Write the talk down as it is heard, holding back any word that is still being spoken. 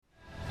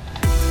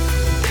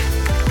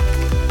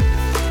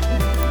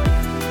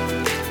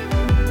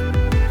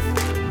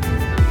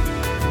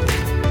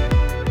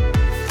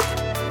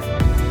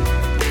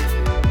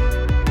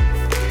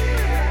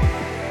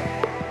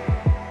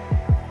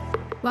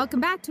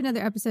Welcome back to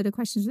another episode of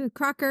Questions with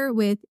Crocker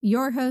with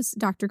your host,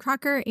 Dr.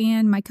 Crocker,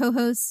 and my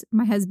co-host,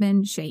 my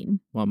husband, Shane.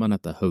 Well, am I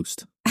not the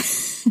host?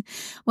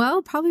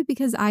 Well, probably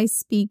because I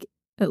speak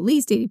at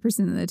least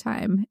 80% of the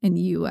time and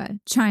you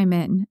chime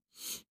in.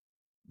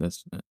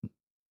 That's,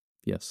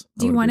 yes.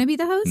 Do you want to be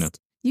the host? No.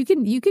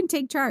 You can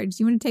take charge.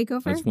 You want to take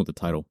over? I just want the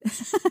title.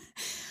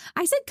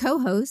 I said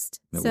co-host.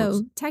 That so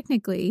works.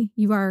 Technically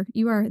you are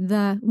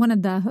the one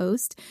of the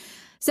hosts.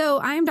 So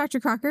I am Dr.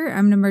 Crocker.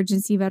 I'm an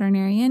emergency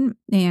veterinarian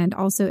and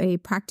also a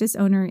practice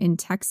owner in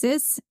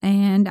Texas.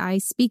 And I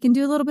speak and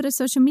do a little bit of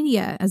social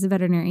media as a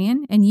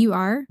veterinarian. And you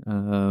are?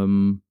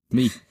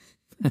 Me.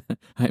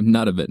 I am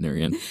not a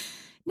veterinarian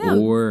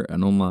or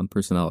an online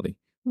personality.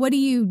 What do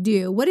you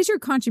do? What is your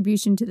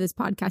contribution to this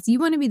podcast? You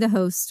want to be the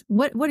host.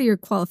 What are your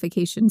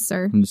qualifications,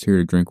 sir? I'm just here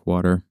to drink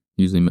water,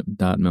 usually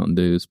Diet Mountain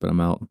Dews, but I'm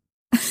out.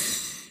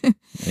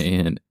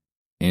 And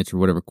answer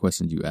whatever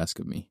questions you ask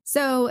of me.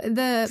 So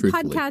the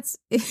Truthfully. podcasts,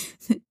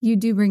 you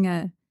do bring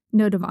a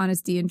note of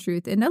honesty and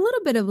truth and a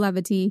little bit of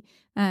levity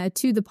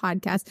to the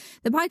podcast.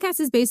 The podcast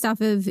is based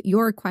off of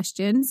your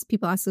questions.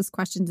 People ask us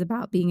questions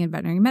about being in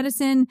veterinary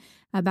medicine,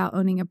 about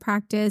owning a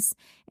practice,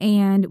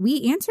 and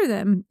we answer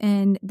them.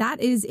 And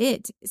that is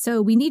it.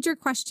 So we need your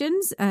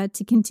questions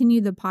to continue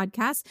the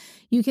podcast.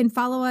 You can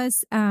follow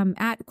us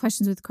at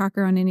Questions with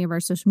Crocker on any of our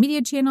social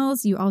media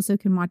channels. You also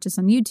can watch us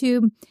on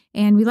YouTube,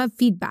 and we love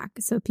feedback.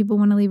 So if people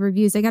want to leave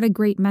reviews, I got a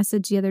great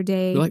message the other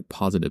day. We like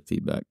positive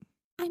feedback.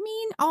 I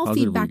mean, all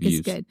Positive feedback reviews.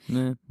 is good.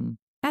 Nah.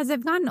 As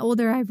I've gotten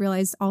older, I've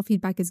realized all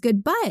feedback is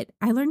good, but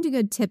I learned a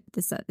good tip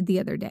the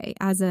other day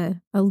as a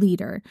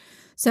leader.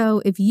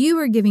 So if you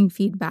are giving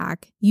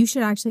feedback, you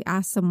should actually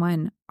ask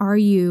someone, are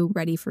you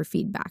ready for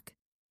feedback?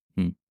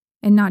 And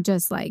not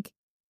just like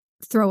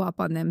throw up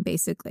on them,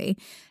 basically.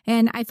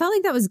 And I felt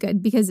like that was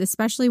good because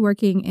especially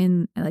working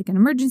in like an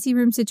emergency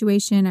room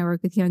situation, I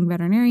work with young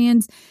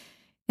veterinarians,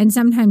 and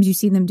sometimes you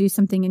see them do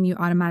something and you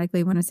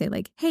automatically want to say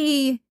like,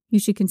 hey, you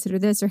should consider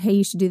this, or hey,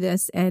 you should do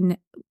this. And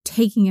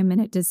taking a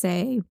minute to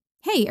say,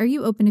 hey, are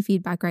you open to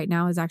feedback right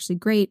now is actually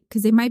great,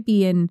 because they might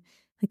be in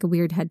like a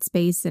weird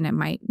headspace and it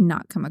might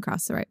not come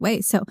across the right way.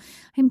 So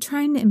I'm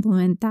trying to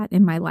implement that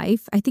in my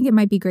life. I think it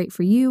might be great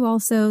for you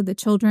also, the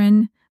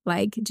children,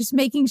 like just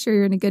making sure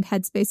you're in a good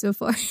headspace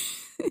before.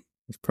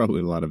 There's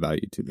probably a lot of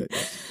value to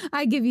that.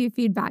 I give you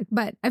feedback,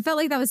 but I felt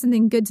like that was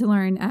something good to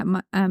learn at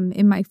my,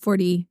 in my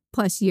 40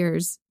 plus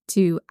years,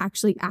 to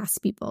actually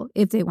ask people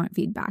if they want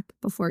feedback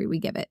before we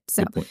give it.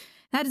 So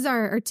that is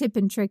our tip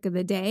and trick of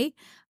the day.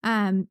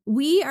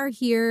 We are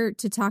here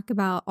to talk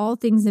about all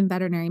things in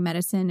veterinary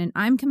medicine, and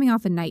I'm coming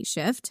off a night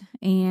shift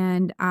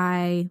and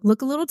I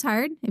look a little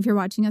tired if you're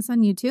watching us on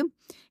YouTube.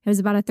 It was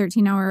about a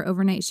 13-hour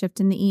overnight shift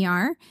in the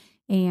ER.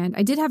 And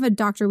I did have a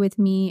doctor with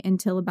me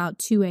until about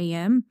 2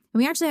 a.m.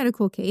 And we actually had a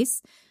cool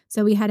case.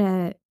 So we had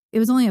it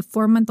was only a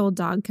 4-month-old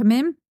dog come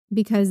in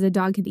because the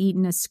dog had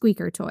eaten a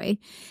squeaker toy.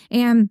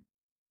 And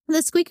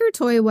the squeaker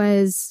toy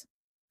was,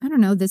 I don't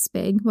know, this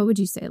big. What would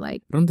you say?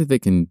 Like, I don't think they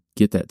can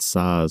get that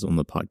size on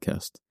the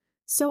podcast.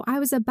 So I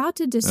was about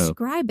to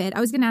describe it.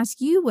 I was going to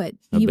ask you what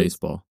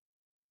Baseball.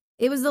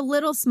 It was a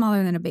little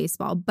smaller than a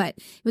baseball, but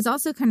it was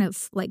also kind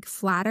of like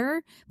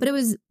flatter, but it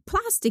was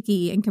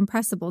plasticky and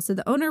compressible. So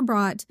the owner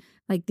brought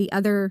like the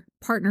other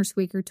partner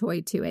squeaker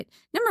toy to it.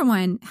 Number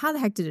one, how the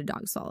heck did a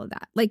dog swallow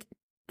that? Like,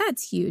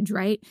 that's huge,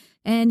 right?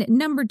 And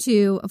number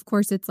two, of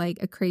course, it's like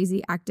a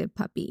crazy active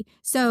puppy.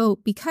 So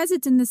because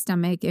it's in the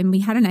stomach and we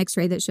had an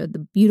x-ray that showed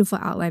the beautiful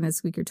outline of the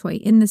squeaker toy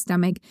in the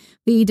stomach,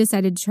 we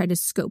decided to try to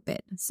scope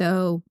it.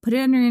 So put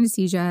it under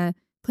anesthesia,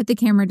 put the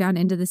camera down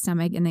into the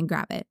stomach, and then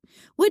grab it,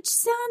 which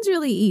sounds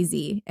really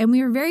easy. And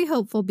we were very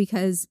hopeful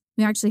because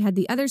we actually had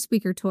the other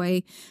squeaker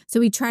toy. So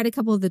we tried a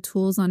couple of the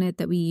tools on it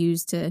that we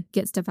use to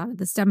get stuff out of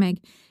the stomach.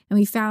 And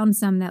we found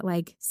some that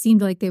like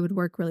seemed like they would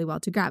work really well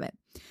to grab it.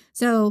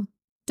 So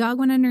dog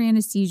went under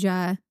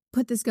anesthesia,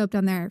 put the scope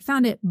down there,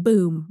 found it,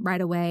 boom, right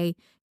away.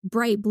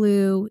 Bright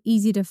blue,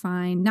 easy to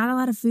find, not a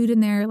lot of food in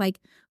there. Like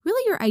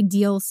really your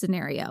ideal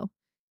scenario.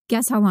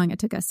 Guess how long it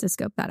took us to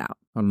scope that out?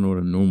 I don't know what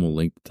a normal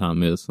length of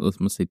time is.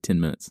 Let's say 10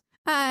 minutes.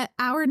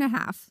 Hour and a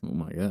half. Oh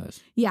my gosh.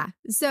 Yeah.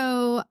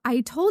 So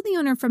I told the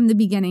owner from the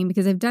beginning,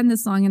 because I've done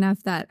this long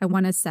enough that I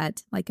want to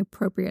set like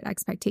appropriate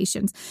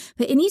expectations.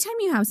 But anytime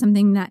you have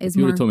something that is If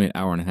you more... would have told me an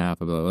hour and a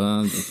half, I'd be like,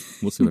 well,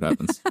 we'll see what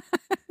happens.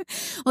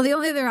 Well, the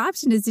only other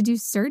option is to do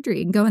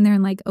surgery and go in there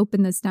and like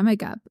open the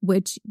stomach up,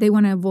 which they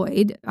want to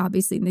avoid,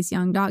 obviously, in this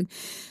young dog.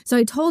 So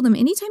I told them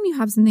anytime you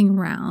have something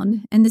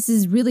round, and this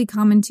is really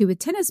common too with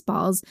tennis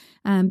balls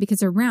because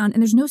they're round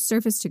and there's no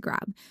surface to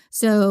grab.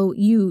 So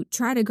you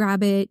try to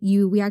grab it.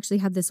 We actually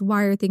have this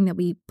wire thing that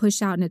we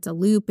push out and it's a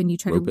loop and you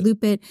try to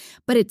loop it,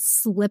 but it's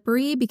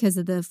slippery because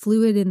of the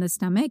fluid in the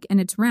stomach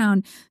and it's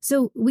round.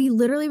 So we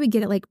literally would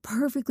get it like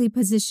perfectly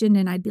positioned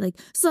and I'd be like,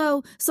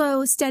 slow,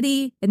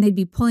 steady. And they'd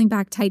be pulling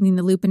back, tightening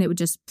the loop and it would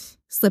just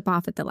slip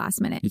off at the last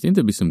minute. You think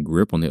there'd be some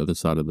grip on the other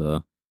side of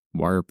the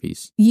wire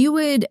piece.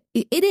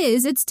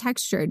 It's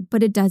textured,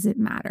 but it doesn't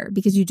matter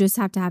because you just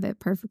have to have it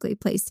perfectly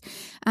placed.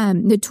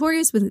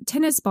 Notorious with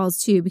tennis balls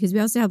too, because we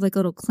also have like a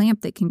little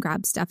clamp that can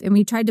grab stuff. And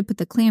we tried to put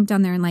the clamp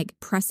down there and like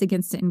press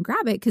against it and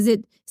grab it because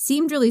it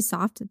seemed really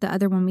soft, the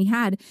other one we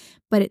had,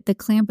 but the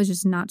clamp was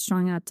just not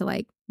strong enough to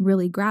like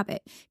really grab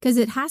it because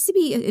it has to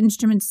be an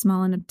instrument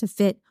small enough to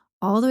fit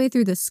all the way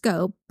through the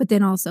scope, but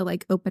then also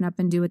like open up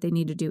and do what they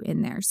need to do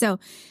in there. So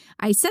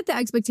I set the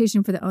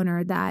expectation for the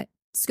owner that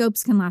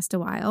scopes can last a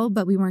while,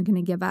 but we weren't going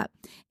to give up.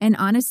 And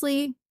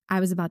honestly, I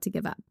was about to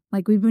give up.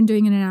 Like we've been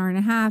doing it an hour and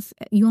a half.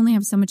 You only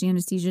have so much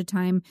anesthesia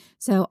time.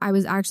 So I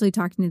was actually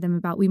talking to them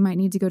about we might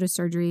need to go to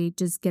surgery,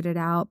 just get it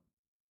out.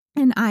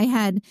 And I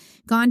had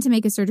gone to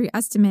make a surgery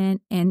estimate,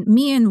 and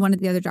me and one of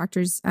the other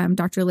doctors,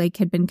 Dr. Lake,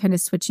 had been kind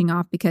of switching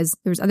off because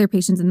there was other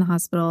patients in the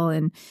hospital.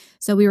 And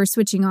so we were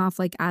switching off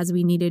like as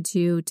we needed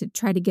to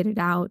try to get it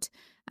out.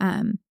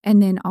 And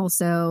then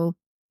also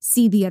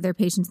see the other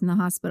patients in the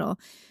hospital.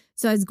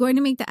 So I was going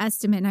to make the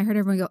estimate and I heard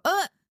everyone go,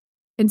 "Ugh!"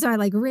 And so I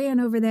like ran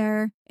over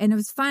there, and it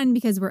was fun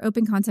because we're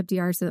open concept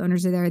ER. So the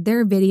owners are there.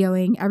 They're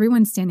videoing.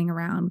 Everyone's standing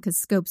around because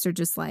scopes are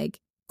just like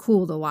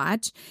cool to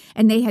watch.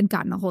 And they had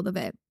gotten a hold of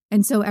it.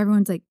 And so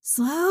everyone's like,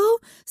 slow,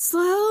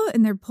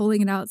 and they're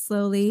pulling it out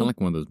slowly. Kind of like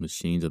one of those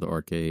machines at the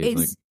arcade.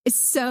 It's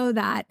so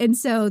that. And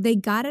so they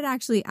got it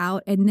actually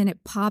out, and then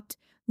it popped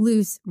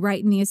loose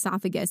right in the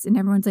esophagus. And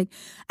everyone's like,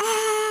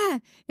 ah!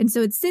 And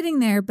so it's sitting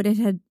there, but it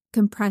had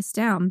compressed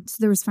down. So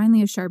there was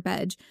finally a sharp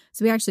edge.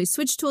 So we actually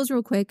switched tools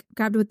real quick,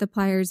 grabbed it with the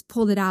pliers,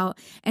 pulled it out.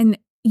 And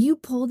you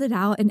pulled it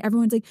out, and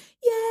everyone's like,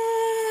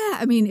 yeah!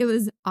 I mean, it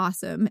was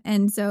awesome.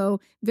 And so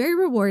very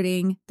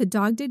rewarding. The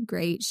dog did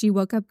great. She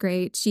woke up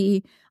great.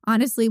 She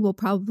honestly will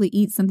probably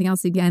eat something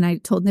else again. I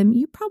told them,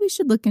 you probably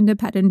should look into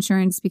pet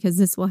insurance because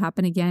this will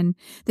happen again.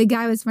 The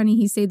guy was funny.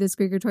 He saved the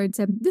squeaker toy and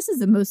said, this is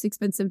the most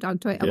expensive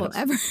dog toy I will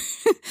ever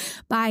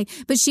buy.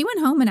 But she went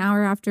home an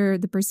hour after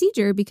the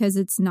procedure because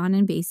it's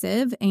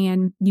non-invasive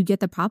and you get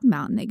the problem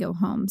out and they go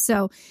home.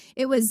 So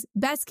it was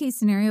best case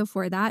scenario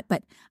for that.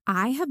 But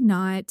I have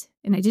not,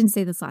 and I didn't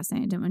say this last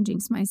night, I didn't want to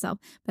jinx myself,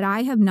 but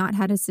I have not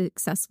had a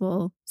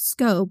successful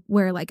scope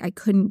where like I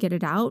couldn't get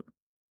it out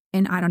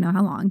in I don't know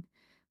how long.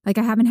 Like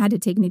I haven't had to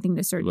take anything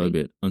to surgery. A little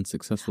bit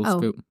unsuccessful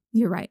scope.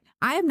 You're right.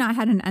 I have not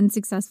had an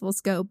unsuccessful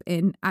scope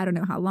in I don't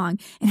know how long.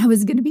 And I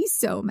was going to be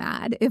so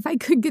mad if I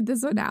could get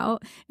this one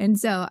out. And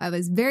so I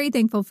was very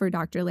thankful for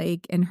Dr.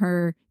 Lake and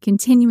her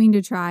continuing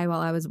to try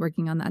while I was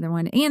working on the other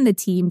one, and the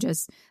team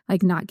just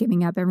like not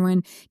giving up.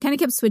 Everyone kind of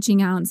kept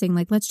switching out and saying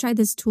like, let's try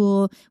this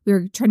tool. We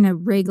were trying to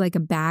rig like a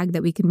bag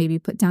that we could maybe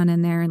put down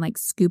in there and like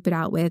scoop it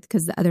out with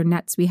because the other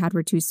nets we had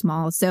were too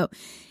small. So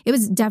it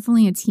was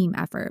definitely a team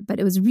effort, but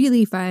it was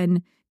really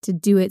fun to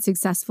do it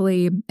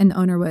successfully. And the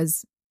owner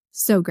was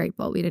so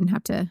grateful. We didn't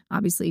have to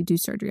obviously do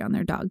surgery on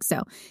their dog.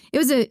 So it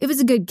was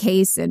a good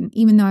case. And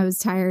even though I was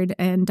tired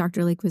and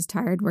Dr. Lake was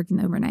tired working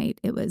overnight,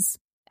 it was,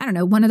 I don't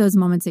know, one of those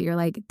moments that you're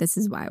like, this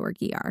is why I work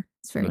ER.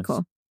 It's very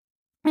cool.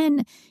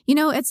 And, you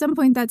know, at some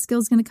point that skill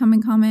is going to come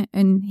in common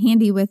and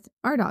handy with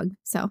our dog.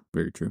 So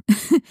very true.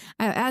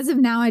 As of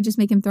now, I just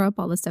make him throw up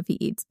all the stuff he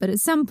eats. But at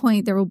some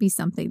point there will be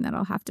something that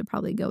I'll have to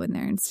probably go in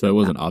there and so it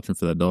was an option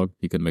for that dog.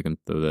 You couldn't make him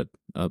throw that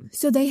up.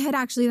 So they had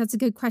actually, that's a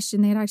good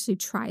question. They had actually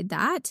tried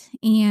that.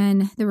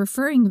 And the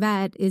referring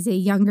vet is a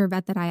younger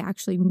vet that I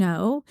actually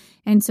know.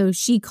 And so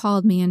she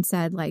called me and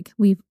said, like,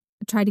 we've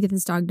tried to get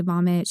this dog to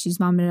vomit. She's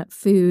vomited up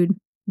food,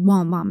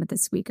 won't vomit the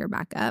squeaker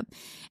back up.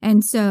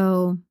 And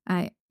so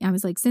I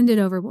was like, send it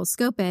over, we'll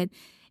scope it.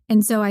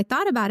 And so I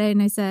thought about it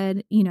and I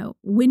said, you know,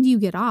 when do you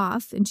get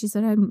off? And she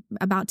said, I'm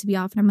about to be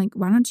off. And I'm like,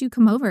 why don't you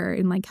come over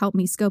and like help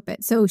me scope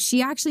it? So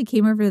she actually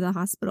came over to the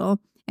hospital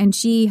and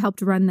she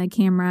helped run the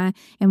camera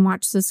and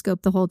watched the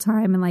scope the whole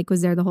time and like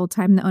was there the whole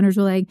time. The owners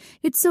were like,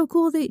 it's so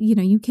cool that, you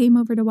know, you came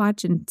over to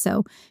watch. And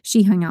so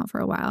she hung out for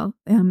a while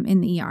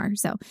in the ER.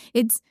 So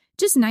it's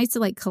just nice to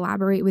like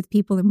collaborate with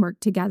people and work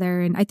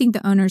together. And I think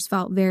the owners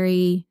felt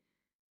very,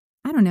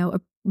 I don't know,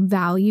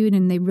 valued,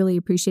 and they really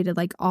appreciated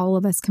like all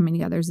of us coming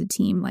together as a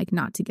team, like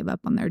not to give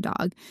up on their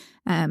dog.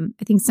 I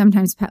think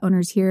sometimes pet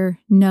owners here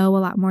know a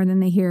lot more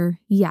than they hear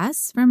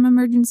yes from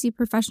emergency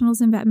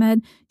professionals in vet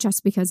med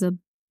just because of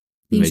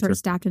being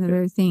short-staffed and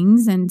other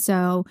things. And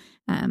so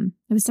it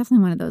was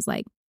definitely one of those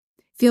like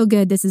feel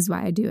good, this is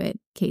why I do it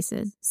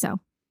cases. So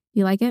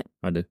you like it?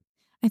 I do.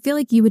 I feel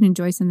like you would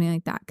enjoy something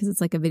like that because it's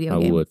like a video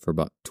game. I would for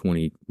about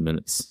 20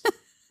 minutes.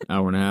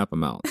 Hour and a half,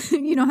 I'm out.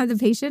 You don't have the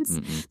patience?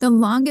 Mm-mm. The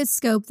longest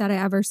scope that I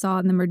ever saw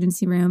in the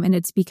emergency room, and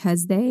it's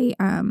because they,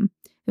 it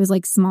was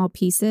like small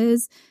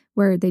pieces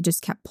where they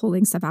just kept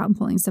pulling stuff out and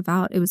pulling stuff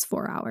out. It was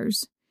 4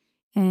 hours.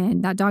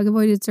 And that dog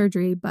avoided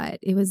surgery, but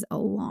it was a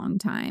long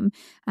time.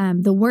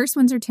 The worst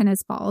ones are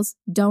tennis balls.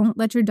 Don't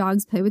let your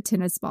dogs play with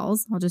tennis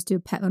balls. I'll just do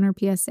a pet owner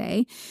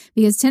PSA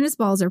because tennis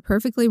balls are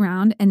perfectly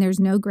round and there's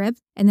no grip.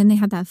 And then they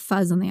have that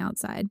fuzz on the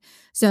outside.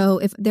 So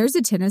if there's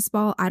a tennis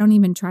ball, I don't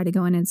even try to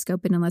go in and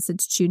scope it unless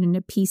it's chewed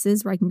into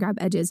pieces where I can grab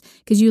edges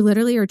because you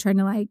literally are trying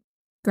to like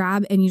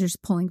grab and you're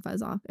just pulling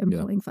fuzz off and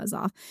pulling fuzz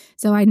off.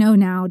 So I know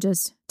now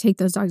just take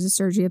those dogs to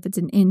surgery if it's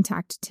an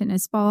intact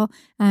tennis ball,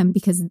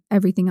 because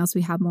everything else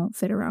we have won't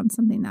fit around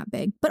something that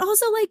big. But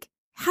also, like,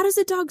 how does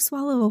a dog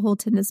swallow a whole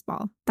tennis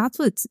ball? That's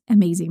what's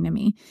amazing to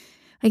me.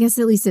 I guess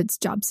at least it's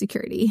job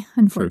security,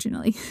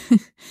 unfortunately. Sure.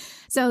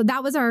 So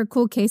that was our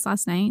cool case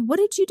last night. What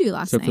did you do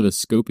last night? So for the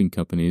scoping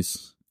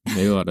companies,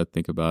 they ought to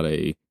think about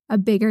a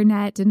bigger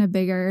net and a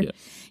bigger.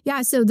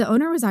 Yeah. So the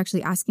owner was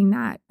actually asking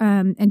that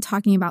and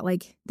talking about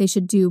like they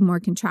should do more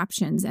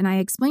contraptions. And I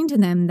explained to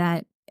them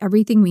that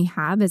everything we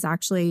have is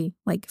actually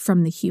like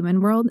from the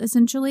human world,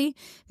 essentially,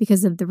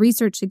 because of the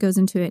research that goes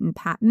into it and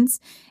patents.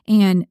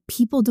 And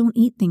people don't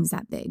eat things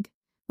that big.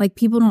 Like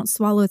people don't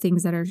swallow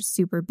things that are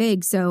super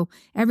big. So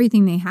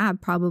everything they have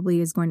probably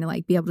is going to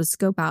like be able to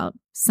scope out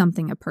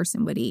something a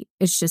person would eat.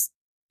 It's just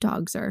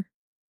dogs are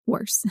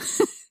worse.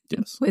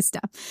 Yes. With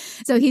stuff.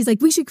 So he's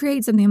like, we should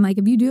create something. I'm like,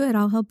 if you do it,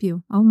 I'll help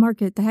you. I'll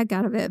market the heck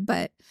out of it.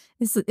 But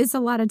it's a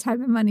lot of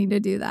time and money to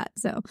do that.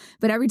 So,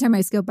 but every time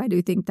I scope, I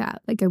do think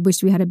that like, I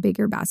wish we had a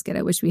bigger basket.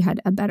 I wish we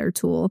had a better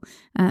tool.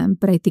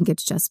 But I think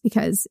it's just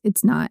because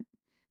it's not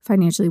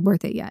financially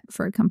worth it yet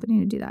for a company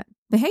to do that.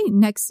 But hey,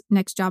 next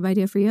job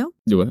idea for you.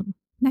 Do what?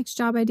 Next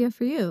job idea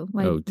for you.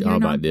 Like,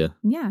 job idea.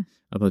 Yeah.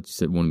 I thought you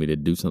said wanted me to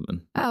do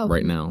something.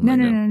 Right now.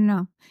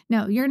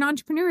 No, you're an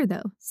entrepreneur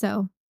though.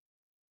 So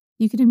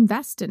you could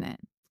invest in it.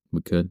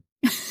 We could.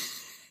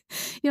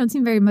 You don't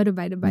seem very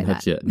motivated by that.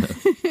 Not yet, no.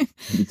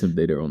 Need some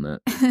data on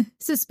that.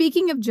 So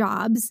speaking of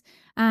jobs,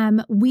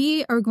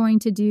 we are going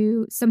to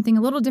do something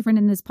a little different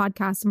in this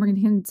podcast, and we're going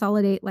to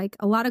consolidate like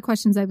a lot of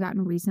questions I've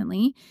gotten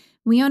recently.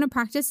 We own a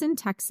practice in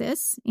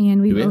Texas,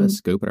 and do we have a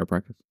scope at our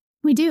practice?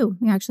 We do.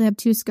 We actually have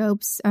 2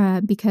 scopes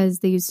because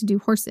they used to do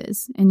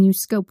horses, and you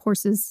scope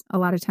horses a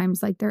lot of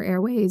times like their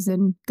airways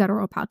and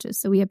guttural pouches.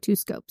 So we have 2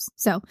 scopes.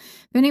 So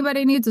if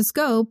anybody needs a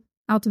scope,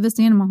 Alta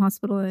Vista Animal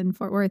Hospital in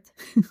Fort Worth,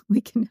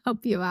 we can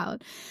help you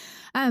out.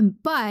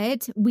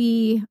 But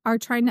we are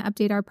trying to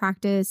update our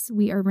practice.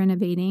 We are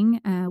renovating.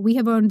 We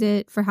have owned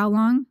it for how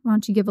long? Why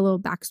don't you give a little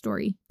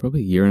backstory?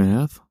 Probably a year and a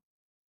half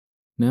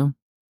now.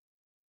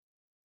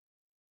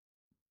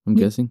 I'm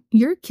guessing.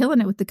 You're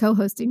killing it with the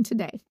co-hosting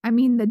today. I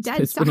mean, the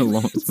dead It's been a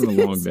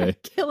long day.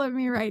 Killing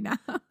me right now.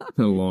 It's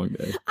been a long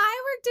day.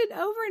 I worked it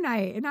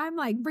overnight, and I'm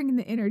like bringing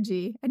the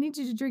energy. I need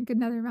you to drink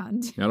another Mountain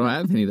Dew. I don't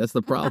have any. That's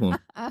the problem.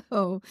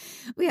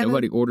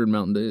 Nobody ordered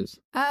Mountain Dews.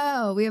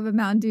 We have a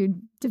Mountain Dew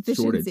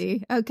deficiency.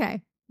 Shortage.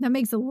 Okay, that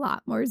makes a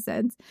lot more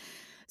sense.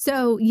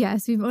 So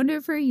yes, we've owned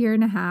it for a year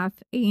and a half,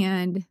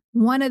 and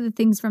one of the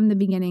things from the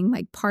beginning,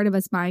 like part of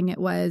us buying it,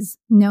 was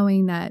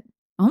knowing that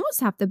almost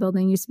half the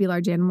building used to be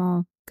large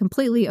animal,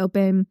 completely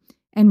open,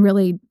 and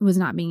really was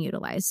not being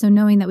utilized. So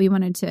knowing that we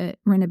wanted to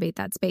renovate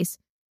that space.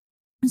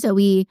 So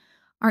we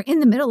are in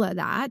the middle of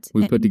that.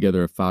 We put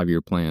together a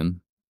 5-year plan,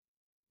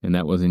 and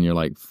that was in year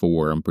like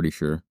 4, I'm pretty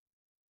sure,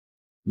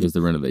 is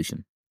the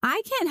renovation.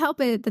 I can't help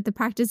it that the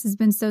practice has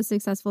been so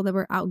successful that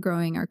we're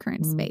outgrowing our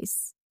current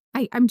space.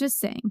 I'm just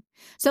saying.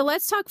 So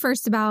let's talk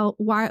first about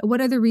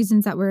what are the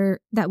reasons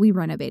that we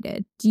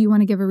renovated. Do you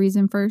want to give a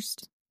reason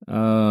first? We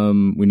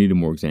needed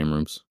more exam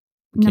rooms.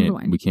 Number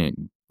one. We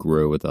can't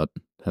grow without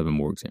having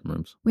more exam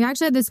rooms. We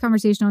actually had this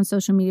conversation on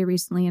social media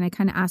recently, and I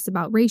kind of asked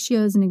about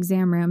ratios and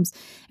exam rooms,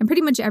 and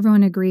pretty much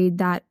everyone agreed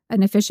that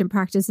an efficient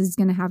practice is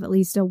going to have at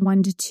least a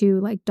 1 to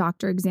 2 like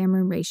doctor exam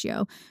room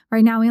ratio.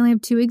 Right now, we only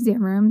have 2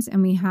 exam rooms,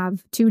 and we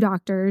have 2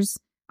 doctors.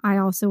 I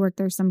also work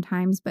there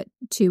sometimes, but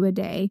 2 a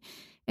day.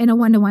 And a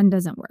 1-to-1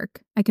 doesn't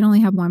work. I can only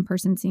have 1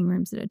 person seeing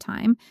rooms at a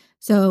time.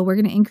 So we're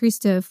going to increase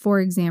to 4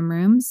 exam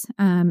rooms.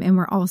 And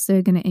we're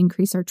also going to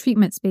increase our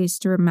treatment space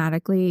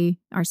dramatically,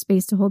 our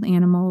space to hold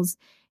animals.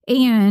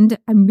 And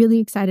I'm really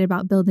excited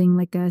about building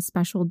like a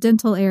special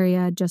dental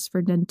area just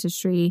for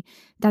dentistry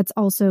that's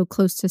also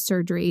close to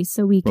surgery.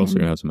 So we're also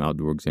going to have some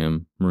outdoor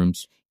exam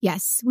rooms.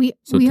 Yes,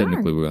 So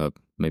technically we'll have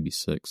maybe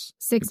 6.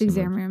 6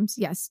 exam rooms.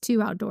 Yes,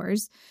 2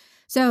 outdoors.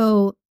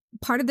 So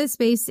part of the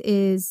space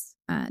is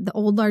the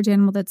old large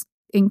animal that's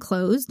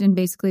enclosed, and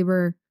basically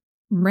we're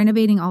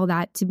renovating all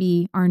that to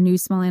be our new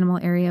small animal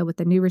area with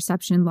the new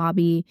reception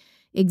lobby,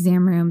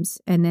 exam rooms,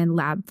 and then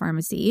lab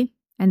pharmacy.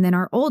 And then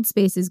our old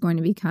space is going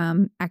to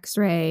become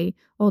x-ray,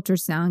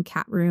 ultrasound,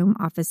 cat room,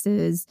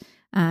 offices,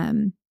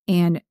 and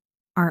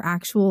our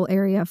actual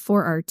area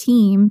for our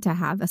team to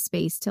have a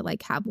space to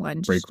like have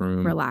lunch, break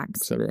room,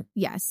 relax, etc.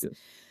 Yes.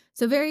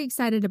 So very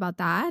excited about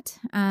that.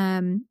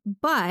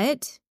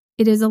 But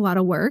it is a lot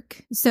of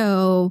work.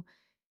 So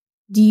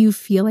do you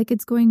feel like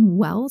it's going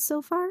well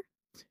so far?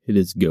 It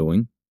is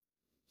going.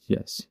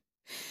 Yes.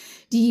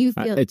 Do you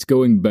feel it's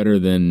going better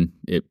than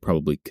it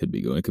probably could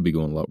be going? It could be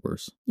going a lot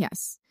worse.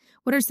 Yes.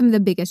 What are some of the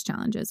biggest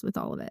challenges with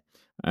all of it?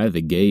 At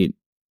the gate,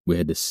 we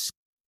had to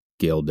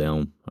scale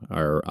down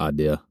our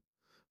idea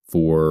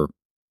for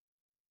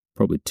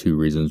probably 2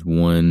 reasons.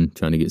 One,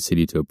 trying to get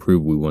city to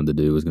approve what we wanted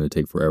to do was going to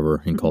take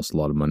forever and cost a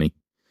lot of money.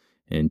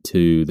 And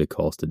 2, the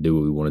cost to do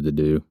what we wanted to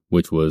do,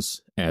 which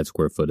was add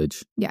square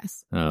footage.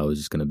 Yes. Was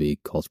just going to be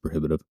cost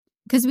prohibitive.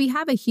 because we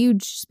have a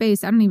huge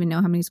space. I don't even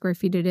know how many square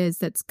feet it is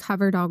that's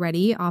covered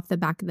already off the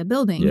back of the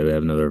building. Yeah, we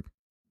have another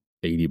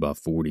 80 by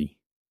 40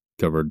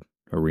 covered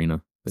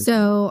arena. Basically.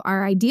 So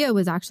our idea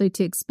was actually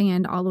to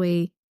expand all the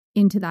way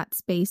into that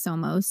space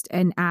almost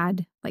and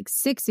add like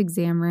 6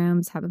 exam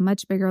rooms, have a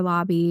much bigger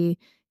lobby,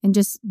 and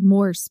just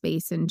more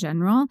space in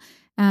general.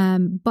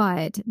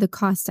 But the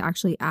cost to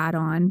actually add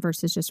on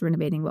versus just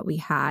renovating what we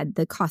had,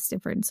 the cost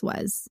difference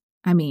was,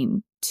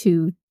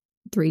 2-3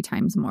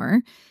 times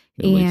more.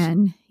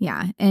 And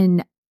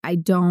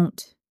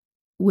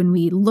when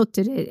we looked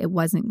at it, it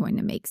wasn't going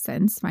to make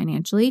sense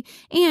financially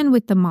and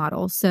with the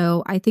model.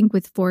 So I think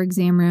with 4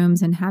 exam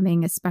rooms and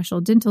having a special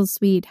dental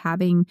suite,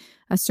 having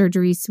a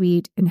surgery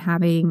suite, and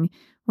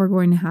we're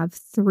going to have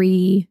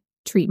 3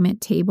 treatment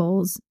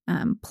tables,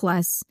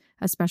 plus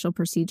a special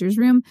procedures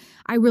room.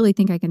 I really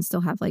think I can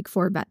still have like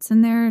 4 vets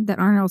in there that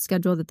aren't all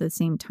scheduled at the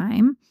same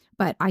time,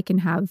 but I can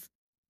have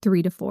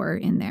 3 to 4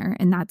 in there.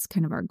 And that's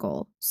kind of our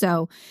goal.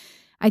 So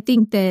I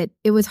think that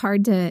it was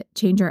hard to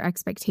change our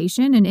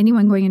expectation, and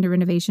anyone going into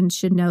renovations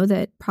should know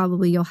that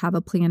probably you'll have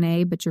a plan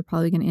A, but you're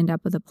probably going to end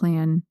up with a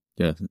plan.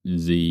 Yeah,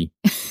 Z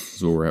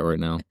is where we're at right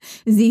now.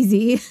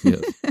 ZZ.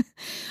 Yes.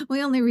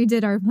 We only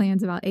redid our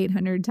plans about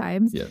 800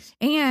 times. Yes.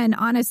 And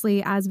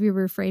honestly, as we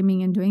were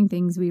framing and doing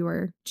things, we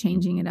were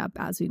changing it up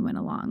as we went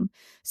along.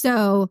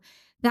 So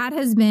that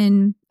has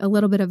been a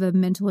little bit of a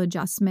mental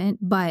adjustment,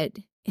 but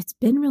it's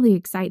been really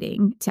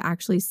exciting to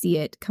actually see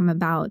it come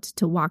about,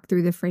 to walk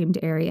through the framed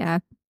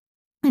area.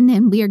 And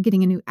then we are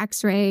getting a new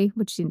x-ray,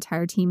 which the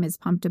entire team is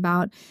pumped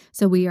about.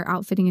 So we are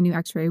outfitting a new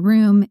x-ray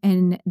room.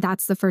 And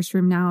that's the first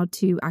room now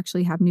to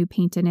actually have new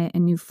paint in it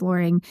and new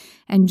flooring.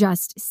 And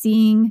just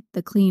seeing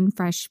the clean,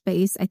 fresh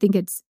space, I think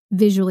it's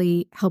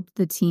visually helped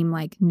the team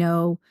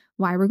know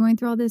why we're going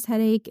through all this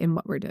headache and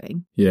what we're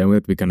doing. Yeah, and we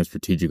have to be kind of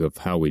strategic of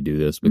how we do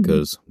this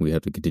because we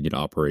have to continue to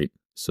operate.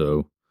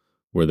 So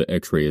where the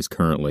x-ray is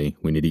currently,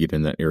 we need to get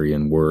in that area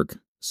and work.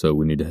 So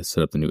we need to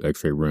set up the new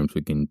x-ray room so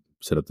we can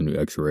set up the new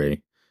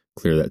x-ray,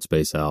 clear that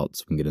space out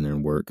so we can get in there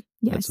and work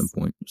at some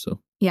point.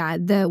 So yeah,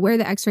 where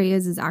the x-ray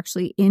is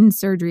actually in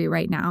surgery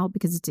right now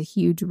because it's a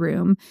huge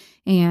room,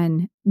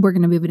 and we're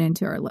going to move it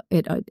into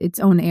its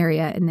own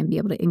area and then be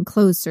able to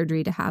enclose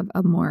surgery to have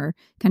a more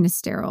kind of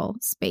sterile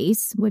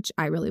space, which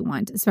I really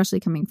want, especially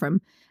coming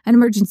from an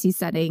emergency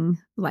setting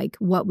like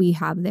what we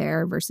have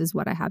there versus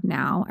what I have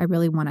now. I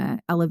really want to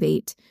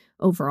elevate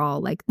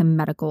overall the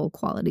medical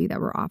quality that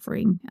we're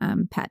offering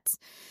pets.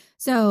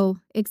 So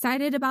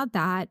excited about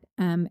that.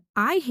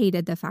 I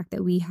hated the fact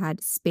that we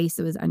had space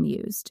that was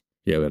unused.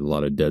 Yeah, we had a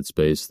lot of dead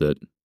space that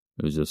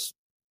it was just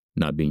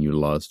not being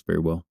utilized very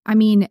well.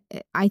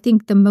 I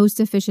think the most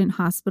efficient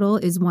hospital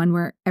is one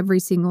where every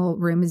single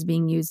room is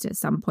being used at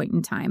some point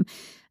in time.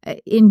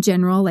 In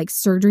general,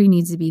 surgery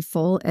needs to be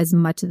full as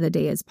much of the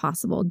day as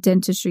possible.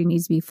 Dentistry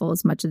needs to be full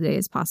as much of the day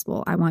as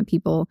possible. I want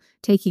people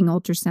taking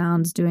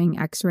ultrasounds, doing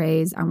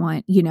x-rays. I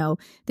want,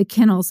 the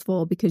kennels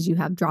full because you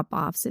have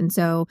drop-offs. And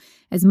so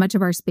as much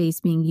of our space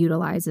being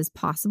utilized as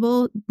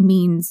possible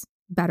means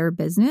better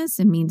business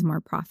and means more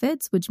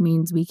profits, which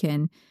means we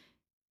can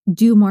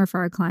do more for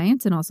our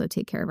clients and also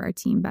take care of our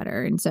team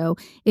better. And so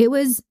it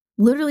was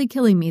literally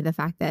killing me, the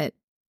fact that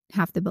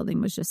half the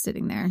building was just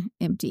sitting there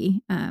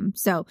empty.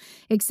 So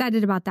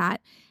excited about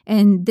that.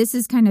 And this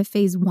is kind of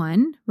phase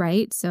 1,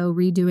 right? So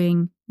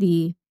redoing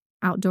the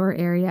outdoor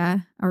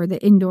area or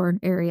the indoor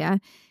area.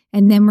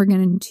 And then we're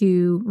going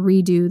to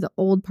redo the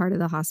old part of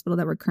the hospital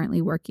that we're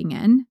currently working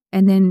in.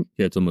 And then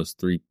it's almost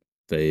 3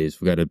 phase.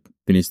 We've got to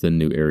finish the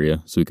new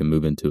area so we can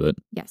move into it.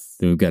 Yes.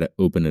 Then we've got to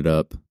open it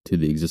up to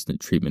the existing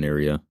treatment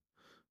area,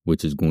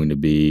 which is going to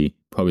be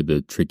probably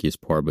the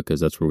trickiest part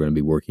because that's where we're going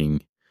to be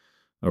working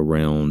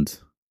around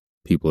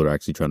people that are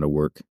actually trying to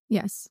work.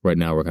 Yes. Right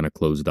now we're kind of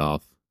closed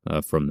off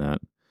from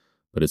that.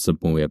 But at some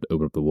point we have to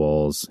open up the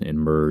walls and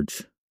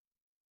merge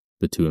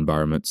the 2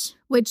 environments.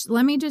 Which,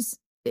 let me just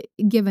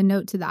give a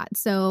note to that.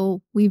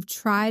 So we've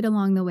tried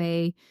along the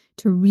way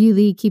to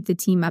really keep the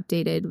team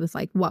updated with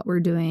what we're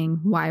doing,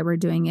 why we're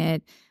doing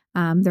it.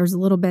 There's a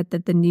little bit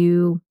that the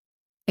new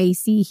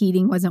AC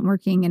heating wasn't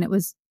working and it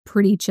was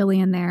pretty chilly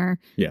in there.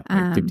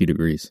 Yeah, 50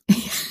 degrees.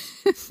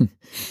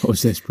 Oh,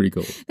 that's pretty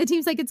cold. The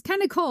team's it's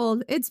kind of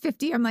cold. It's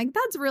 50. I'm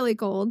that's really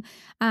cold.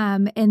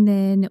 And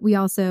then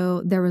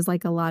there was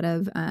a lot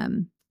of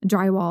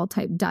drywall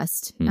type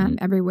dust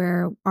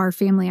everywhere. Our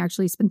family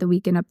actually spent the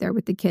weekend up there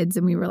with the kids,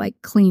 and we were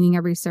cleaning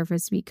every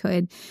surface we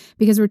could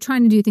because we're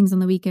trying to do things on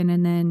the weekend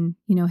and then,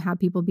 have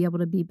people be able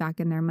to be back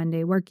in there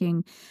Monday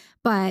working.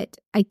 But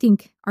I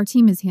think our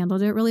team has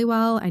handled it really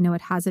well. I know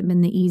it hasn't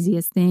been the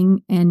easiest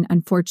thing, and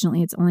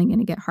unfortunately it's only going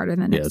to get harder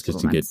than the next it's just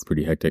couple to months. Get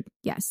pretty hectic.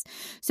 Yes.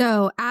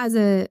 So as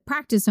a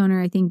practice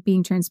owner, I think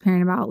being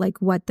transparent about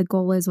what the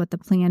goal is, what the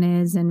plan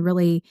is, and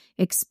really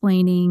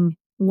explaining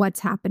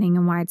what's happening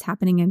and why it's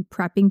happening and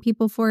prepping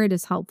people for it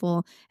is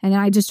helpful. And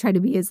I just try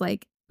to be as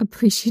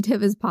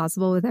appreciative as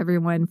possible with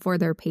everyone for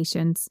their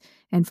patience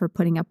and for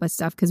putting up with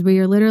stuff, because we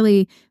are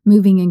literally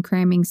moving and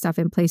cramming stuff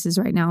in places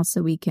right now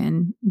so we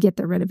can get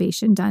the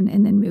renovation done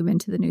and then move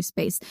into the new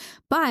space.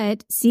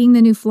 But seeing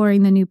the new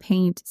flooring, the new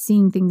paint,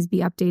 seeing things be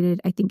updated,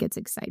 I think it's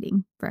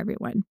exciting for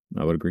everyone.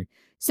 I would agree.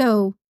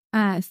 So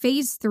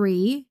phase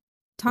 3,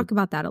 talk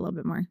about that a little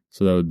bit more.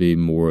 So that would be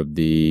more of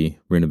the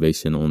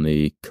renovation on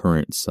the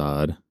current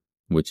side,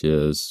 which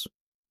is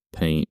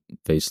paint,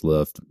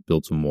 facelift,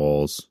 build some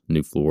walls,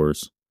 new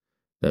floors,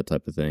 that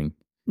type of thing.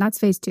 That's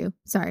phase 2.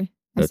 Sorry,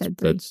 I said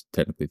 3. That's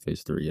technically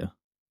phase 3, yeah.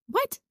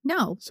 What?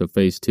 No. So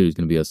phase 2 is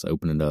going to be us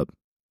opening up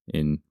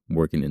and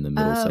working in the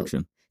middle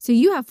section. So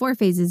you have 4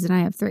 phases and I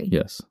have 3.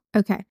 Yes.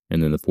 Okay.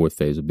 And then the 4th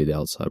phase would be the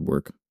outside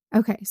work.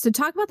 Okay. So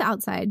talk about the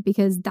outside,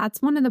 because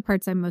that's one of the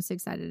parts I'm most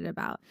excited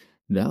about.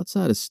 The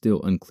outside is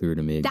still unclear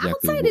to me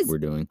exactly what we're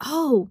doing.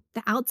 Oh,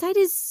 the outside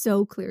is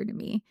so clear to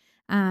me.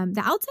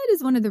 The outside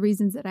is one of the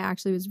reasons that I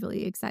actually was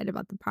really excited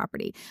about the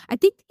property. I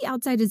think the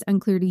outside is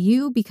unclear to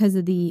you because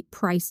of the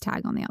price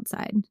tag on the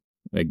outside.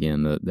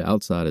 Again, the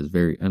outside is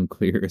very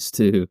unclear as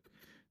to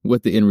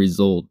what the end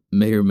result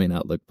may or may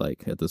not look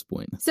like at this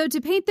point. So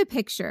to paint the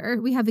picture,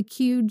 we have a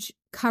huge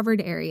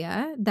covered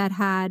area that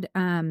had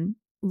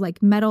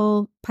like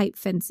metal pipe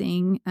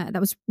fencing that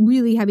was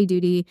really heavy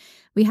duty.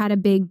 We had a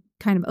big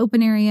kind of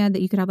open area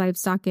that you could have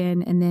livestock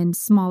in, and then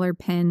smaller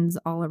pens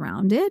all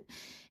around it.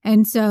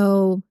 And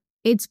so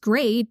it's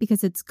great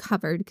because it's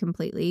covered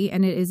completely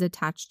and it is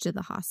attached to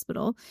the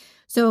hospital.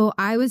 So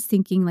I was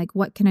thinking, like,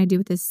 what can I do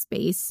with this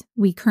space?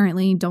 We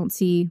currently don't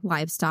see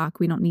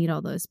livestock. We don't need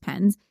all those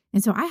pens.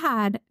 And so I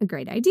had a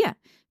great idea.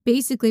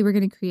 Basically, we're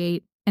going to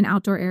create an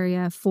outdoor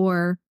area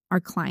for our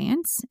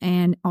clients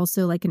and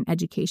also like an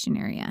education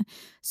area.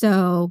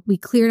 So we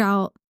cleared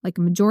out like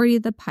a majority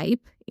of the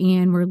pipe,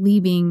 and we're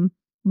leaving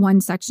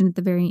one section at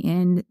the very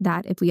end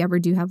that if we ever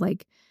do have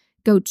like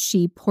goats,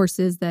 sheep,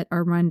 horses that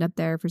are run up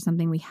there for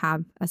something, we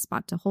have a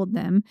spot to hold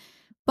them.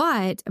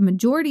 But a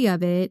majority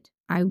of it,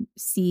 I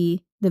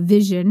see the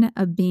vision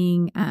of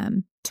being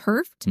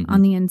turfed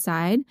on the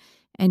inside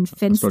and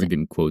fenced. I started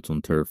getting quotes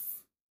on turf.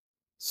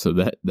 So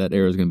that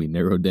area is going to be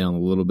narrowed down a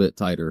little bit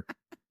tighter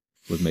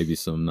with maybe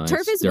some nice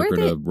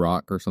decorative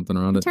rock or something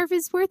around it. Turf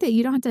is worth it.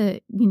 You don't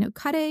have to,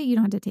 cut it. You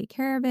don't have to take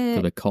care of it.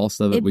 For the cost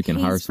of it, we can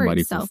hire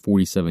somebody for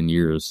 47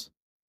 years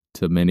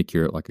to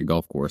manicure it like a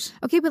golf course.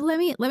 Okay, but let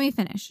me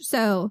finish.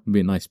 So it'd be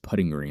a nice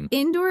putting green.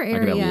 Indoor area. I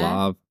could have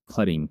live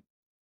putting.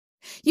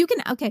 You can,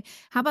 okay,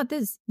 how about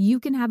this?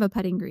 You can have a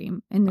putting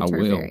green in the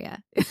turf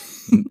area.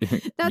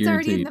 That's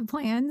already in the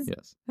plans?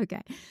 Yes.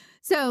 Okay.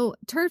 So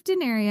turfed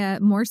in area,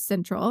 more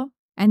central.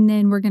 And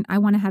then I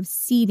want to have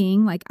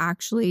seating, like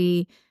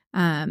actually,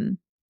 not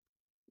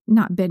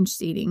bench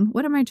seating.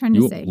 What am I trying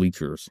to say? Want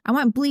bleachers. I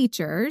want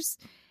bleachers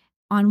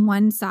on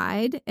one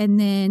side, and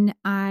then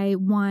I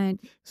want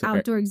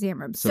outdoor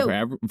exam rooms. So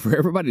for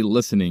everybody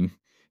listening,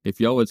 if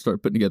y'all would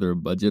start putting together a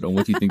budget on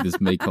what you think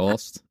this may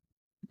cost,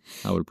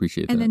 I would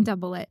appreciate that. And then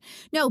double it.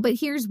 No, but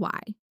here's why.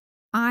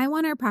 I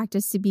want our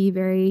practice to be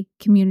very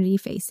community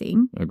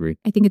facing. Agreed.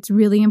 I think it's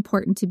really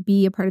important to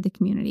be a part of the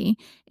community.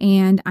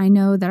 And I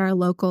know that our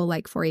local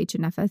like 4-H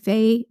and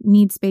FFA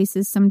need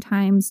spaces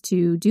sometimes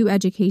to do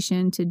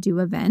education, to do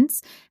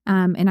events.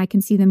 And I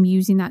can see them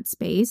using that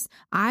space.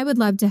 I would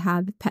love to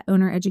have pet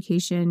owner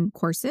education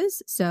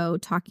courses. So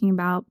talking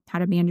about how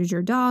to manage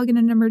your dog in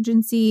an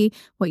emergency,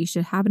 what you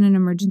should have in an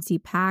emergency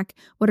pack,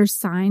 what are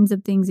signs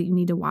of things that you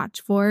need to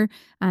watch for,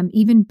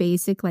 even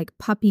basic like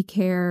puppy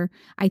care.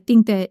 I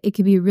think that it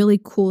could be a really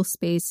cool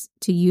space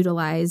to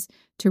utilize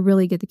to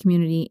really get the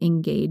community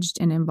engaged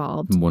and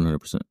involved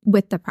 100%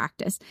 with the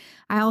practice.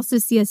 I also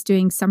see us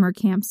doing summer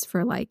camps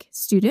for like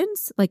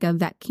students, like a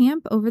vet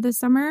camp over the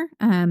summer.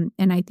 And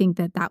I think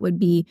that would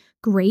be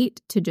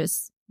great to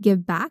just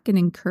give back and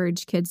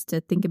encourage kids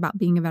to think about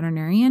being a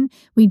veterinarian.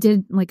 We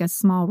did like a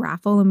small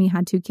raffle and we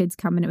had 2 kids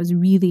come, and it was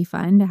really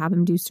fun to have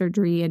them do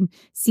surgery and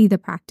see the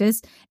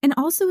practice. And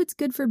also it's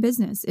good for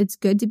business. It's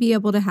good to be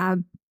able to have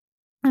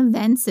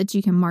events that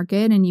you can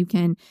market and you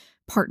can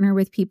partner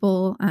with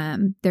people.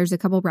 There's a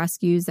couple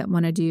rescues that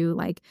want to do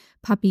like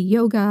puppy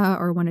yoga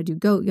or want to do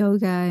goat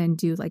yoga and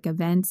do like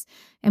events,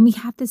 and we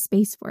have the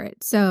space for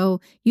it.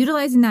 So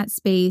utilizing that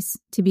space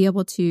to be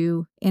able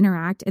to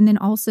interact, and then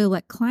also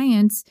let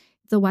clients,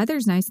 if the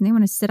weather's nice and they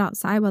want to sit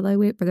outside while they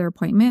wait for their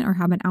appointment or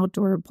have an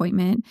outdoor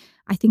appointment,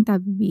 I think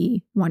that would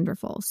be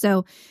wonderful.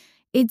 So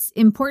it's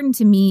important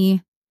to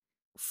me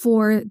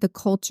for the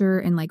culture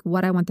and like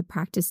what I want the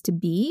practice to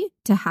be,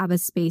 to have a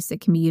space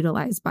that can be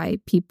utilized by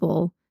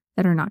people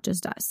that are not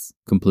just us.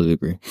 Completely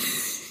agree.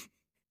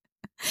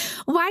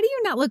 Why do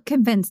you not look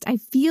convinced? I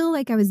feel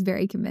like I was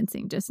very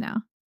convincing just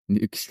now.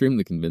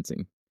 Extremely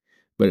convincing.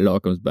 But it all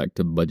comes back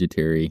to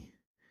budgetary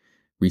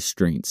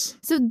restraints.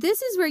 So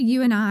this is where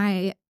you and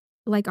I,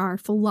 like, our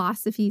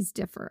philosophies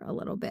differ a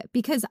little bit,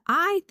 because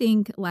I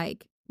think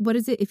like, what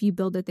is it? If you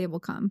build it, they will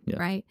come,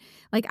 right?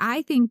 Like,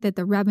 I think that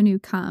the revenue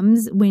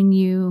comes when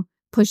you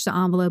push the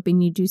envelope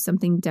and you do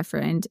something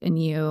different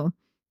and you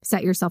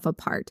set yourself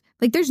apart.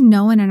 Like there's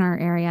no one in our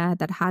area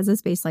that has a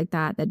space like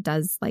that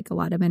does like a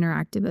lot of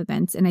interactive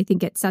events. And I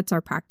think it sets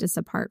our practice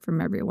apart from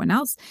everyone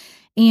else.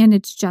 And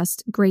it's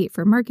just great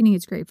for marketing.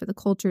 It's great for the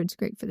culture. It's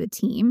great for the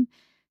team.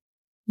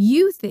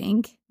 You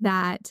think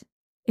that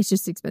it's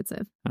just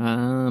expensive?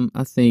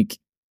 I think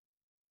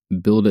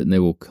build it and they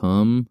will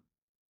come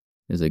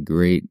is a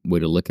great way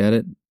to look at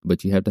it,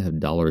 but you have to have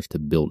dollars to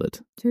build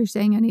it. So you're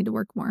saying I need to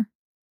work more?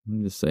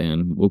 I'm just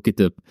saying we'll get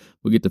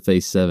to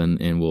phase 7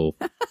 and we'll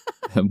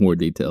have more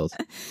details.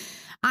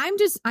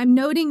 I'm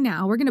noting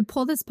now we're going to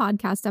pull this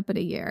podcast up in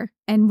a year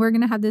and we're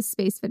going to have this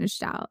space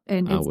finished out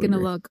and it's going to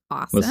look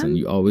awesome. Listen,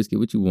 you always get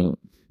what you want.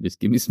 Just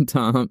give me some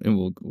time and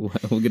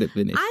we'll get it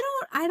finished.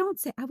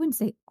 I wouldn't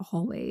say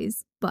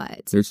always,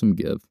 but there's some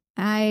give.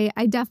 I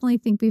definitely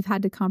think we've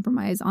had to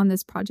compromise on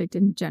this project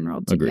in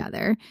general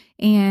together. Agreed.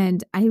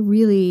 And I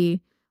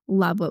really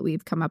love what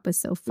we've come up with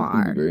so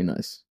far. Very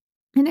nice.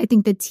 And I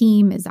think the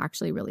team is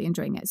actually really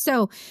enjoying it.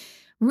 So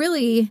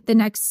really the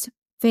next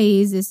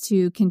phase is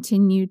to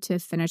continue to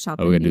finish out.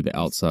 We're going to do the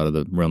outside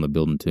around the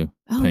building too.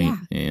 Paint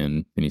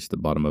and finish the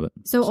bottom of it.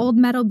 So old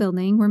metal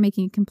building, we're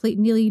making a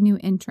completely new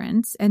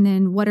entrance. And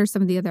then what are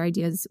some of the other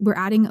ideas? We're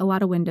adding a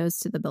lot of windows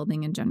to the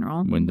building in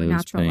general. Windows,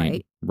 natural paint,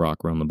 light.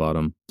 rock around the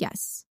bottom.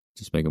 Yes.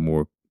 Just make it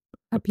more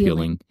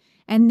appealing.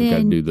 And then we've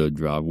got to do the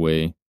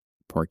driveway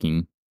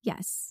parking.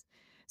 Yes.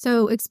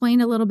 So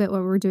explain a little bit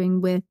what we're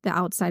doing with the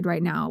outside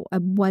right now.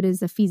 What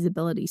is a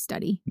feasibility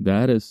study?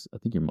 That is, I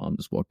think your mom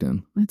just walked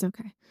in. That's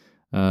okay.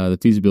 The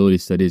feasibility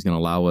study is going to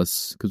allow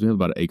us, because we have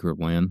about an acre of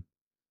land,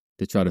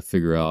 to try to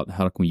figure out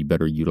how can we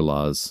better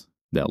utilize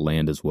that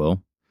land as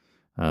well.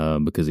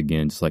 Because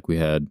again, just like we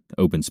had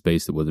open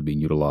space that wasn't being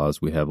utilized,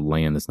 we have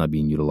land that's not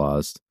being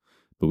utilized.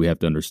 But we have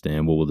to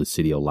understand, what will the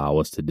city allow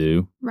us to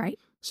do? Right.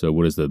 So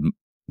what is the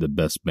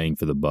best bang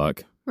for the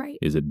buck? Right.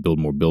 Is it build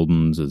more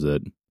buildings? Is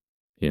it,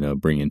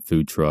 bring in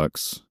food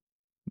trucks?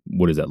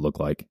 What does that look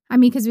like? I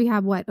mean, because we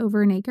have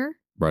over an acre?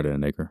 Right at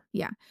an acre.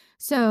 Yeah.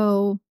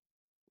 So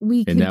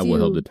we could and that will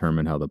help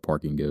determine how the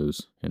parking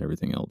goes and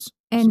everything else.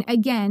 And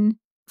again,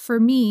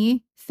 for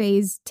me,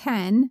 phase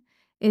 10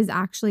 is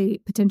actually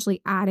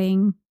potentially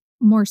adding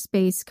more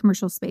space,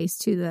 commercial space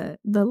to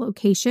the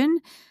location.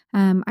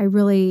 I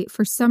really,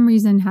 for some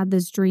reason, had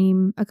this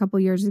dream a couple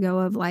years ago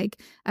of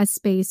like a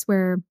space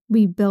where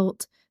we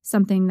built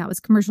something that was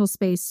commercial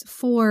space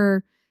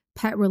for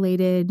pet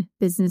related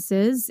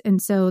businesses.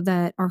 And so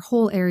that our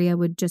whole area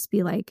would just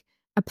be like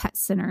a pet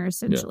center,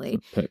 essentially. Yeah,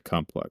 a pet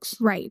complex.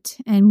 Right.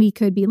 And we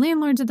could be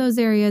landlords of those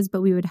areas,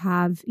 but we would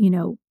have,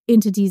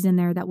 entities in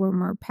there that were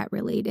more pet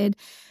related.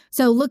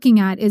 So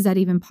looking at, is that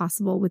even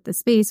possible with the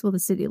space? Will the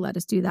city let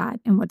us do that?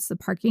 And what's the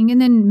parking?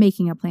 And then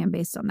making a plan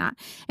based on that.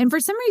 And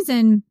for some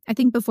reason, I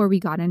think before we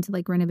got into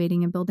like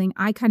renovating and building,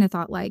 I kind of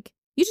thought like,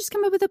 you just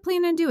come up with a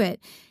plan and do it.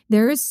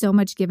 There is so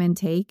much give and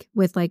take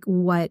with like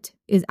what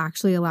is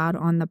actually allowed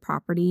on the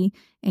property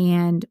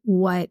and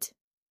what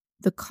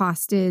the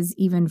cost is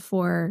even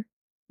for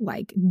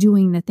like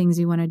doing the things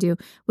you want to do.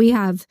 We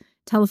have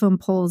telephone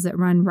poles that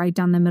run right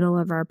down the middle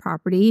of our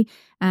property,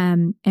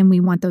 and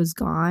we want those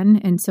gone.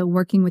 And so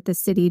working with the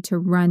city to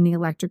run the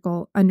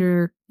electrical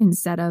under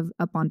instead of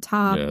up on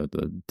top. Yeah,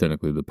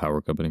 technically the power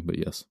company, but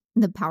yes.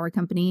 The power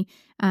company.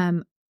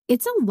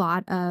 It's a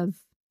lot of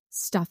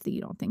stuff that you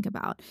don't think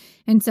about.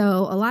 And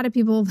so a lot of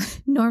people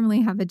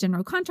normally have a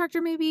general contractor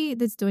maybe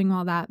that's doing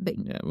all that. But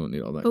yeah, we don't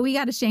need all that. But we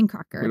got a Shane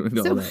Crocker. We don't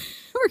need all that.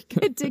 We're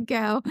good to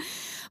go.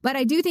 But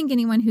I do think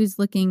anyone who's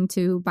looking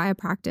to buy a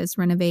practice,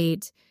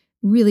 renovate,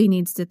 really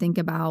needs to think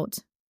about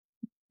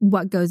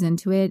what goes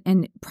into it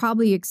and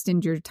probably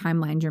extend your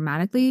timeline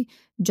dramatically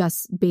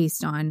just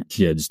based on...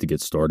 Yeah, just to get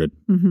started.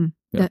 Mm-hmm.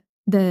 Yeah.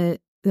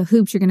 The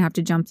hoops you're going to have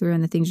to jump through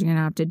and the things you're going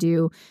to have to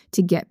do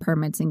to get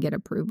permits and get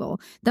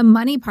approval. The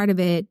money part of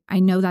it, I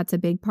know that's a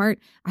big part.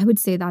 I would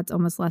say that's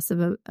almost less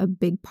of a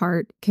big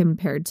part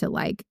compared to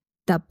like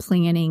the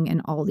planning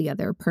and all the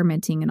other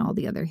permitting and all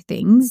the other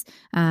things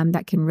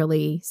that can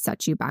really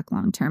set you back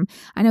long term.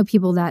 I know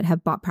people that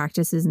have bought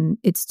practices and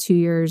it's 2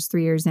 years,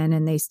 3 years in,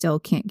 and they still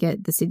can't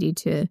get the city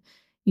to,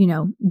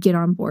 get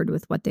on board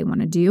with what they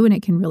want to do. And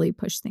it can really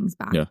push things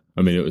back. Yeah.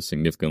 I mean, it was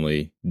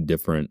significantly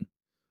different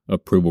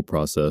approval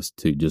process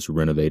to just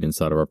renovate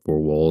inside of our 4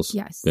 walls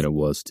than it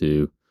was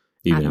to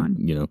even,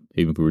 even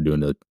if we were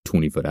doing a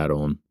 20-foot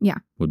add-on,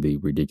 would be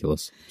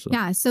ridiculous. So.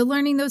 Yeah. So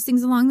learning those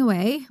things along the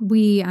way,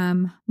 we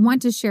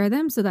want to share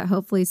them so that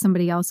hopefully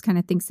somebody else kind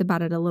of thinks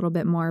about it a little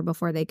bit more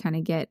before they kind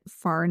of get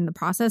far in the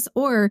process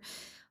or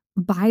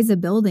buys a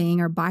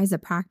building or buys a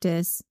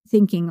practice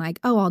thinking like,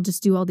 oh, I'll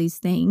just do all these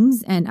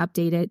things and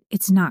update it.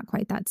 It's not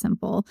quite that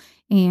simple.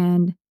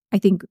 And I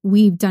think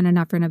we've done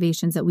enough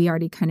renovations that we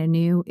already kind of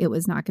knew it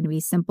was not going to be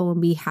simple. And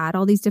we had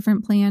all these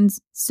different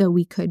plans so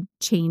we could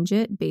change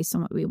it based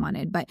on what we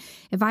wanted. But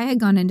if I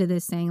had gone into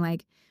this saying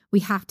like, we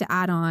have to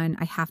add on,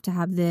 I have to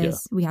have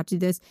this, we have to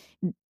do this,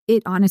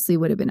 it honestly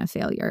would have been a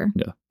failure.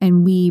 Yeah.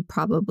 And we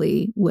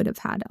probably would have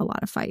had a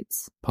lot of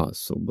fights.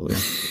 Possibly.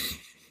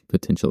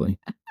 Potentially.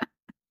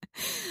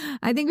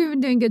 I think we've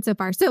been doing good so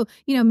far. So,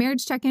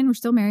 marriage check-in, we're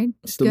still married.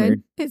 Still good.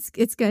 married. It's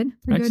good.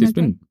 We're Actually, doing it's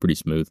been pretty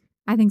smooth.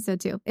 I think so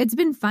too. It's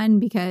been fun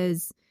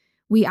because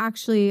we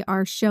actually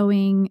are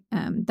showing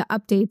the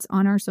updates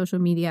on our social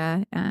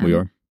media. We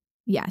are?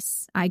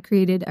 Yes. I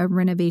created a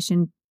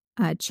renovation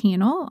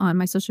channel on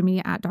my social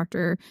media at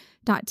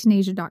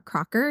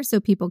dr.tanasia.crocker so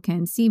people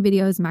can see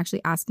videos. I'm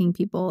actually asking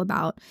people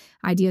about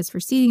ideas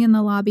for seating in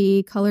the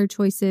lobby, color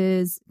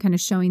choices, kind of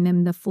showing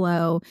them the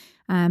flow,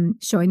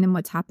 showing them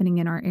what's happening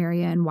in our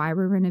area and why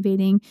we're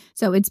renovating.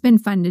 So it's been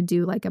fun to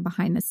do like a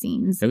behind the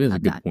scenes. That is a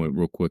good point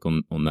real quick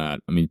on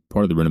that. I mean,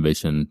 part of the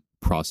renovation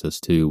process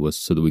too was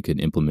so that we could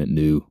implement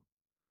new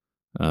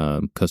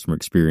customer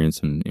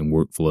experience and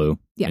workflow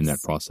in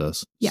that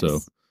process. Yes. So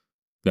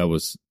that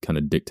was kind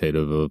of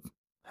dictative of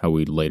how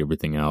we laid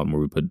everything out and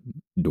where we put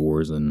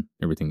doors and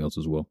everything else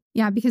as well.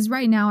 Yeah, because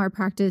right now our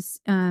practice,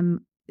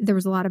 there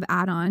was a lot of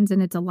add-ons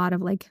and it's a lot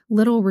of like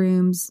little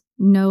rooms,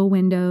 no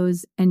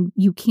windows, and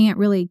you can't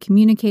really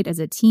communicate as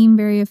a team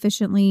very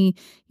efficiently.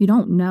 You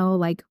don't know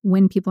like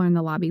when people are in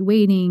the lobby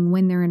waiting,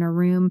 when they're in a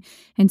room.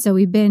 And so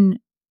we've been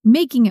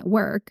making it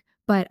work,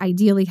 but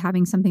ideally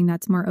having something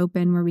that's more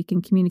open where we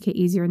can communicate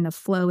easier and the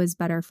flow is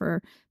better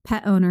for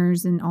pet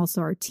owners and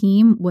also our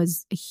team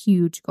was a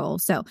huge goal.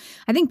 So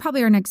I think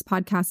probably our next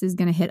podcast is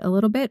going to hit a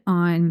little bit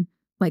on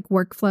like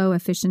workflow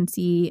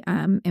efficiency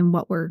and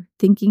what we're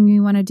thinking we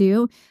want to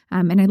do.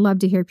 And I'd love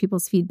to hear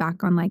people's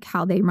feedback on like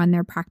how they run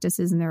their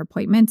practices and their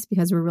appointments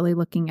because we're really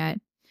looking at,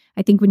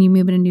 I think when you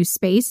move in a new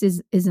space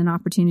is an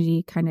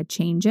opportunity to kind of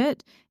change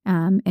it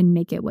and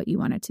make it what you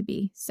want it to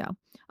be. So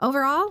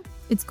overall,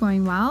 it's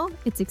going well.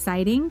 It's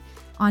exciting.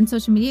 On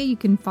social media, you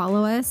can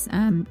follow us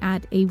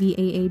at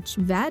AVAH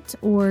Vet,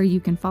 or you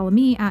can follow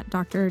me at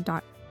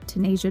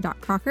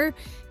dr.tanasia.crocker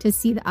to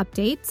see the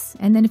updates.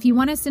 And then if you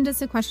want to send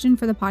us a question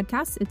for the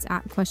podcast, it's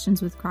at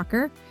Questions with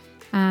Crocker.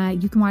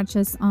 You can watch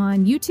us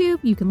on YouTube.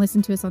 You can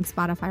listen to us on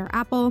Spotify or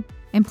Apple.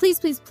 And please,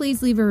 please,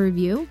 please leave a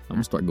review. I'm going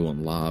to start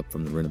going live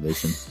from the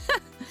renovation.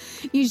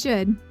 You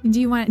should. Do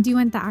you want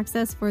the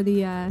access for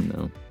the...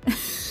 No.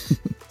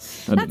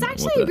 That's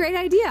actually a great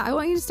idea. I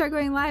want you to start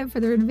going live for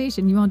the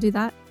renovation. You won't do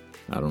that?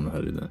 I don't know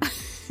how to do that.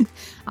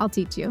 I'll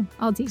teach you.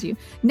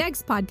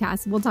 Next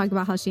podcast, we'll talk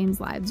about how Shane's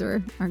lives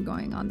are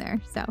going on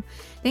there. So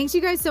thanks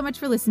you guys so much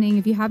for listening.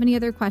 If you have any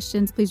other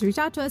questions, please reach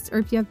out to us. Or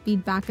if you have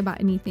feedback about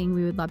anything,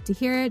 we would love to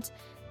hear it.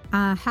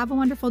 Have a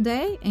wonderful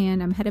day.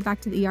 And I'm headed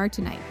back to the ER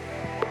tonight.